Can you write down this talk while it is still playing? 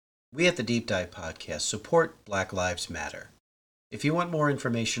We at the Deep Dive Podcast support Black Lives Matter. If you want more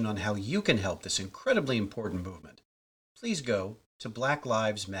information on how you can help this incredibly important movement, please go to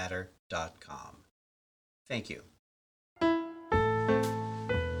blacklivesmatter.com. Thank you.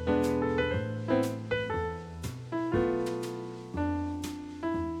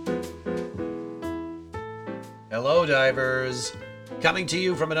 Hello, divers. Coming to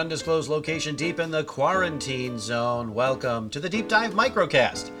you from an undisclosed location deep in the quarantine zone, welcome to the Deep Dive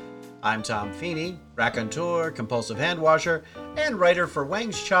Microcast. I'm Tom Feeney, raconteur, compulsive hand washer, and writer for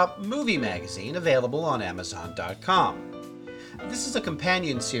Wang's Chop Movie Magazine, available on Amazon.com. This is a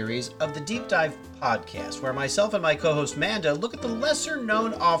companion series of the Deep Dive Podcast, where myself and my co-host Manda look at the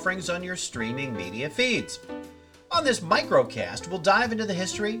lesser-known offerings on your streaming media feeds. On this microcast, we'll dive into the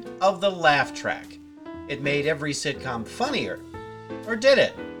history of the laugh track. It made every sitcom funnier. Or did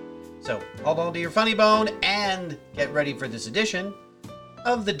it? So hold on to your funny bone and get ready for this edition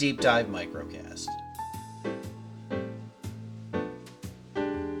of the Deep Dive Microcast.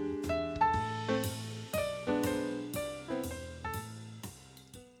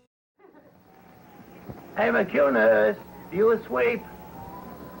 Hey, McCunas, you asleep?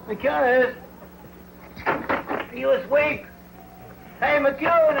 McCunas, you asleep? Hey,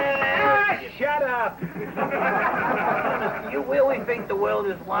 McCunas! Shut up! Do you really think the world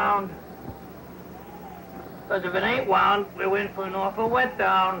is wound? Because if it ain't wound, we're in for an awful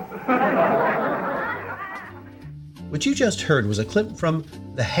letdown. What you just heard was a clip from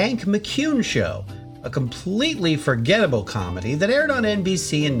The Hank McCune Show, a completely forgettable comedy that aired on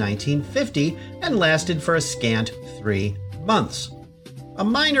NBC in 1950 and lasted for a scant 3 months. A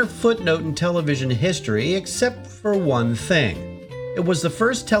minor footnote in television history, except for one thing. It was the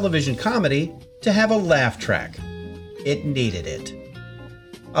first television comedy to have a laugh track. It needed it.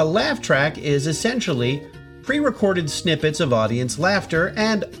 A laugh track is essentially pre-recorded snippets of audience laughter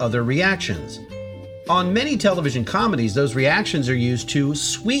and other reactions. On many television comedies, those reactions are used to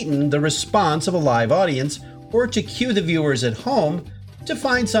sweeten the response of a live audience or to cue the viewers at home to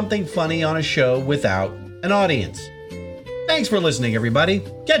find something funny on a show without an audience. Thanks for listening, everybody.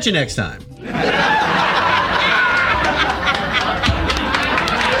 Catch you next time.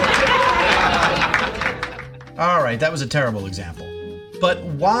 All right, that was a terrible example. But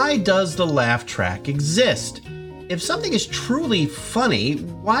why does the laugh track exist? If something is truly funny,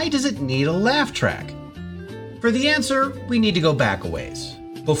 why does it need a laugh track? For the answer, we need to go back a ways.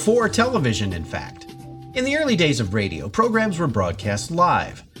 Before television, in fact. In the early days of radio, programs were broadcast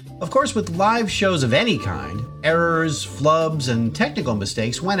live. Of course, with live shows of any kind, errors, flubs, and technical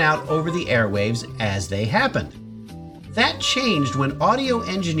mistakes went out over the airwaves as they happened. That changed when audio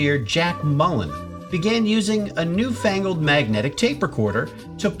engineer Jack Mullen began using a newfangled magnetic tape recorder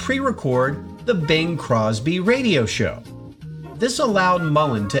to pre-record the Bing Crosby radio show. This allowed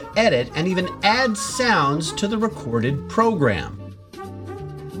Mullen to edit and even add sounds to the recorded program.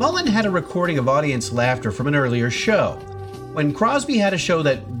 Mullen had a recording of audience laughter from an earlier show. When Crosby had a show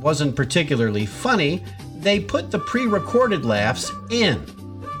that wasn't particularly funny, they put the pre-recorded laughs in.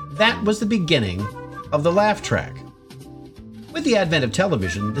 That was the beginning of the laugh track. With the advent of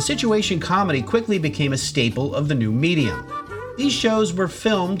television, the situation comedy quickly became a staple of the new medium. These shows were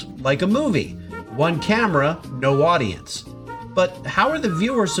filmed like a movie. One camera, no audience. But how are the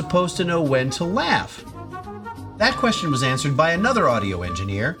viewers supposed to know when to laugh? That question was answered by another audio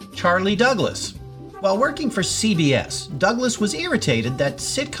engineer, Charlie Douglas. While working for CBS, Douglas was irritated that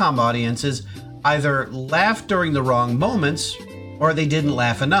sitcom audiences either laughed during the wrong moments or they didn't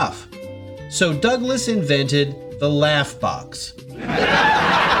laugh enough. So Douglas invented the laugh box.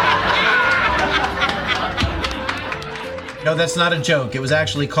 No, that's not a joke. It was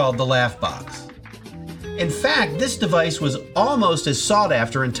actually called the laugh box. In fact, this device was almost as sought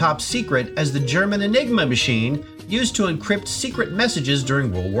after and top secret as the German Enigma machine used to encrypt secret messages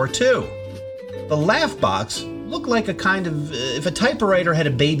during World War II. The laugh box looked like a kind of if a typewriter had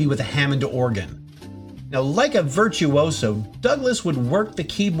a baby with a Hammond organ. Now, like a virtuoso, Douglas would work the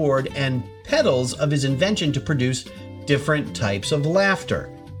keyboard and pedals of his invention to produce different types of laughter.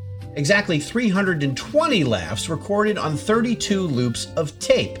 Exactly 320 laughs recorded on 32 loops of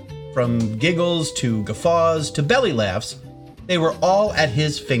tape. From giggles to guffaws to belly laughs, they were all at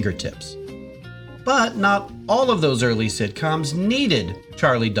his fingertips. But not all of those early sitcoms needed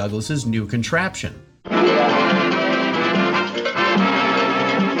Charlie Douglas's new contraption.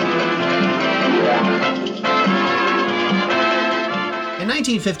 In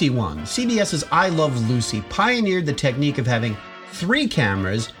 1951, CBS's I Love Lucy pioneered the technique of having 3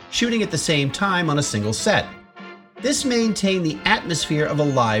 cameras shooting at the same time on a single set. This maintained the atmosphere of a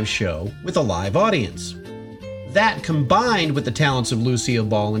live show with a live audience. That, combined with the talents of Lucille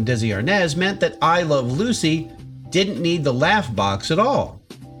Ball and Desi Arnaz, meant that I Love Lucy didn't need the laugh box at all.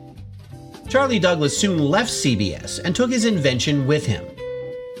 Charlie Douglas soon left CBS and took his invention with him.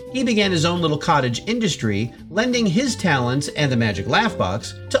 He began his own little cottage industry, lending his talents and the magic laugh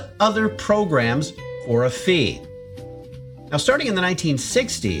box to other programs for a fee. Now, starting in the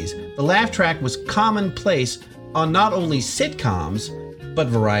 1960s, the laugh track was commonplace on not only sitcoms, but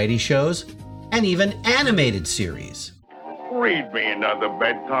variety shows and even animated series. Read me another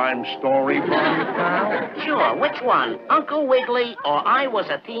bedtime story, Barney Pal. Sure, which one? Uncle Wiggily or I Was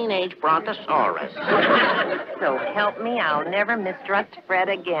a Teenage Brontosaurus? So help me, I'll never mistrust Fred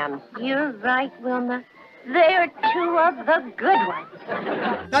again. You're right, Wilma. They're two of the good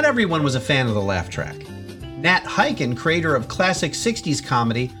ones. Not everyone was a fan of the laugh track. Nat Hiken, creator of classic 60s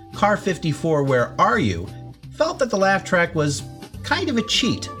comedy Car 54, Where Are You?, felt that the laugh track was kind of a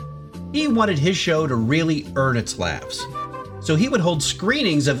cheat. He wanted his show to really earn its laughs. So he would hold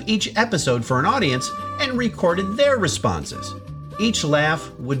screenings of each episode for an audience and recorded their responses. Each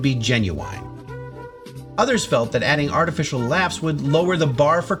laugh would be genuine. Others felt that adding artificial laughs would lower the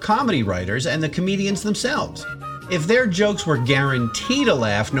bar for comedy writers and the comedians themselves. If their jokes were guaranteed a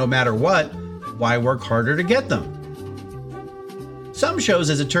laugh no matter what, why work harder to get them? Some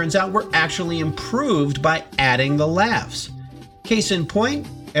shows, as it turns out, were actually improved by adding the laughs. Case in point,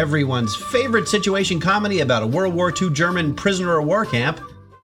 everyone's favorite situation comedy about a World War II German prisoner of war camp,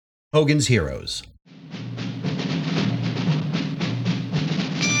 Hogan's Heroes.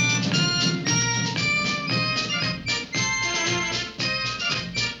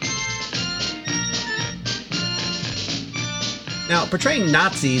 Now, portraying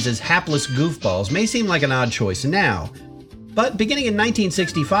Nazis as hapless goofballs may seem like an odd choice now, but beginning in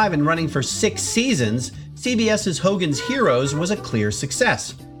 1965 and running for 6 seasons, CBS's Hogan's Heroes was a clear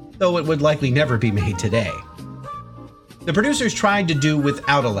success, though it would likely never be made today. The producers tried to do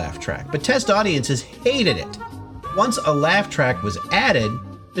without a laugh track, but test audiences hated it. Once a laugh track was added,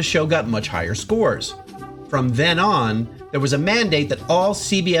 the show got much higher scores. From then on, there was a mandate that all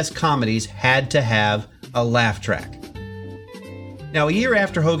CBS comedies had to have a laugh track. Now, a year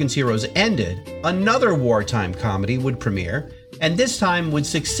after Hogan's Heroes ended, another wartime comedy would premiere, and this time would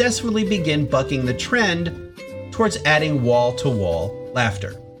successfully begin bucking the trend towards adding wall-to-wall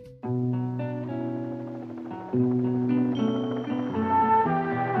laughter.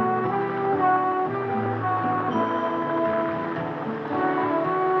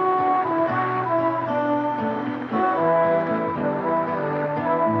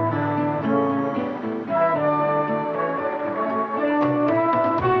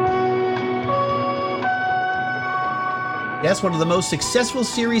 Yes, one of the most successful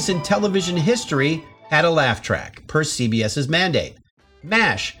series in television history had a laugh track, per CBS's mandate.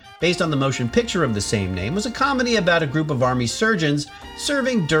 MASH, based on the motion picture of the same name, was a comedy about a group of Army surgeons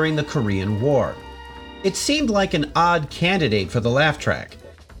serving during the Korean War. It seemed like an odd candidate for the laugh track.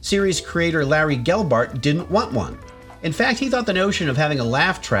 Series creator Larry Gelbart didn't want one. In fact, he thought the notion of having a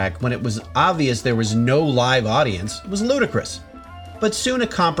laugh track when it was obvious there was no live audience was ludicrous. But soon a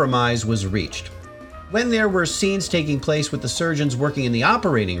compromise was reached. When there were scenes taking place with the surgeons working in the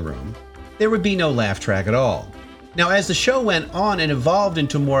operating room, there would be no laugh track at all. Now, as the show went on and evolved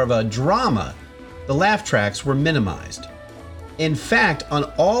into more of a drama, the laugh tracks were minimized. In fact, on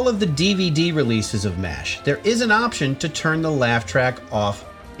all of the DVD releases of MASH, there is an option to turn the laugh track off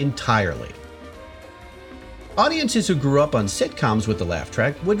entirely. Audiences who grew up on sitcoms with the laugh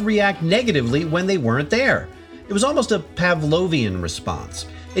track would react negatively when they weren't there. It was almost a Pavlovian response.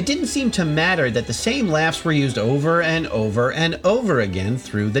 It didn't seem to matter that the same laughs were used over and over and over again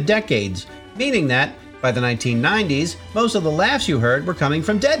through the decades, meaning that, by the 1990s, most of the laughs you heard were coming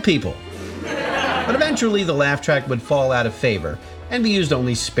from dead people. But eventually the laugh track would fall out of favor and be used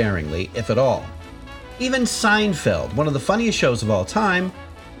only sparingly, if at all. Even Seinfeld, one of the funniest shows of all time,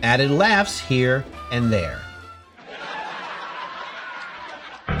 added laughs here and there.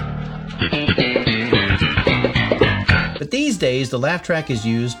 But these days, the laugh track is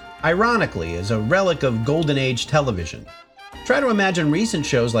used, ironically, as a relic of Golden Age television. Try to imagine recent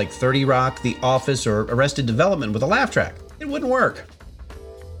shows like 30 Rock, The Office, or Arrested Development with a laugh track. It wouldn't work.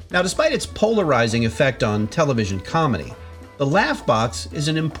 Now, despite its polarizing effect on television comedy, the laugh box is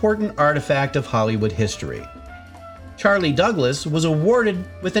an important artifact of Hollywood history. Charlie Douglas was awarded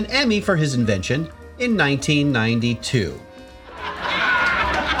with an Emmy for his invention in 1992.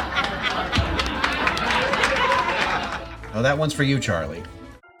 Oh, that one's for you, Charlie.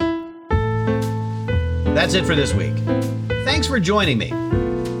 That's it for this week. Thanks for joining me.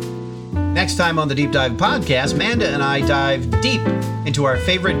 Next time on the Deep Dive Podcast, Manda and I dive deep into our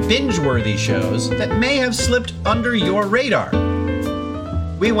favorite binge-worthy shows that may have slipped under your radar.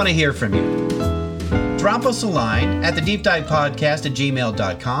 We want to hear from you. Drop us a line at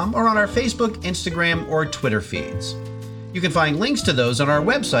thedeepdivepodcast@gmail.com or on our Facebook, Instagram, or Twitter feeds. You can find links to those on our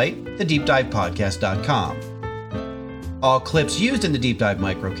website, thedeepdivepodcast.com. All clips used in the Deep Dive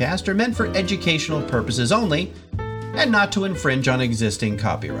Microcast are meant for educational purposes only and not to infringe on existing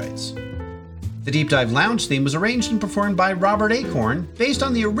copyrights. The Deep Dive Lounge theme was arranged and performed by Robert Acorn, based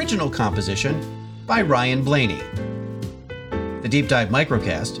on the original composition by Ryan Blaney. The Deep Dive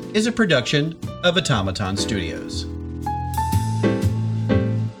Microcast is a production of Automaton Studios.